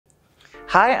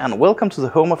Hi and welcome to the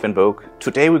home of Invoq.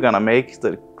 Today we're gonna make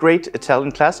the great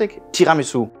Italian classic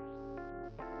Tiramisu.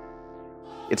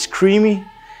 It's creamy,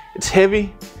 it's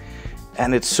heavy,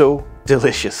 and it's so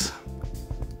delicious.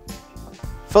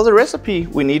 For the recipe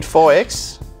we need 4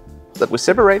 eggs that we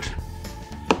separate.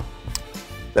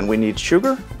 Then we need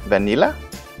sugar, vanilla,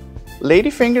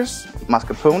 Ladyfingers,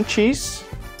 Mascarpone Cheese,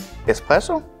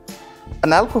 Espresso,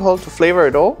 and alcohol to flavor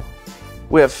it all.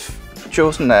 We have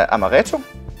chosen Amaretto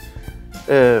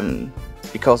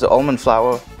because the almond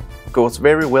flour goes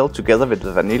very well together with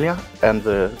the vanilla and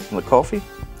the coffee.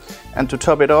 And to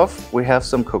top it off, we have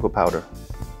some cocoa powder.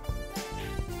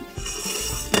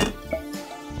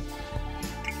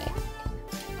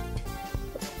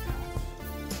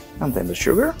 And then the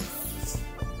sugar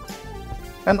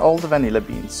and all the vanilla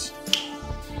beans.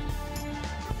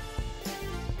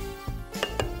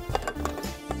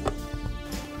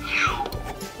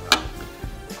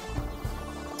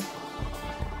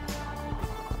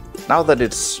 Now that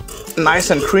it's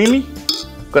nice and creamy,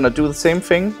 I'm gonna do the same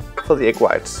thing for the egg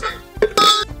whites.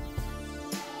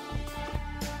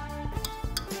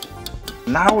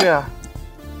 Now we are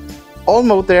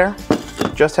almost there.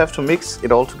 Just have to mix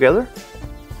it all together.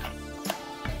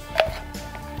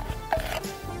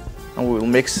 And we will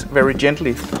mix very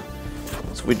gently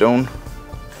so we don't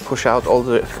push out all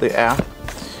the air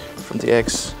from the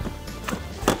eggs.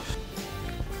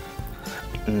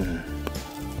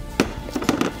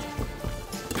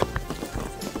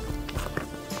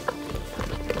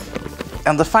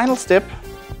 And the final step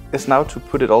is now to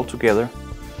put it all together.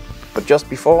 But just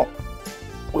before,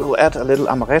 we will add a little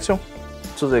Amaretto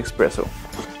to the Espresso.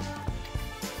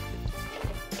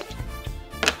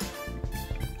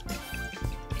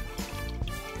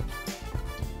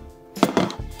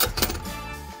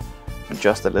 And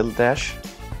just a little dash.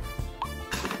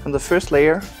 And the first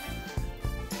layer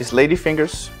is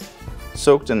Ladyfingers,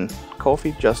 soaked in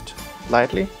coffee just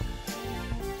lightly.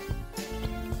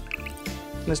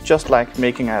 It's just like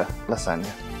making a lasagna.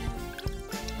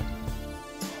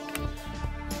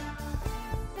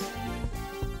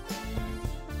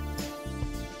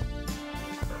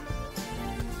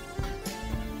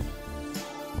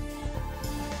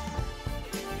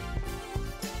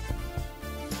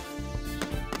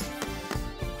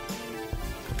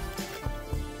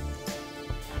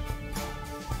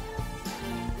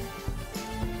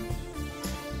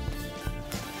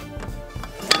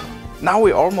 Now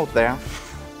we're almost there.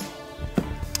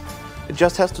 It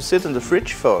just has to sit in the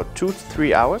fridge for 2 to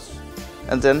 3 hours,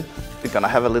 and then we're gonna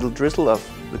have a little drizzle of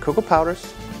the cocoa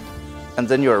powders, and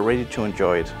then you are ready to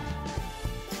enjoy it.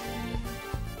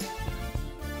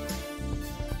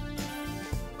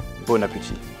 Bon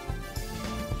appétit!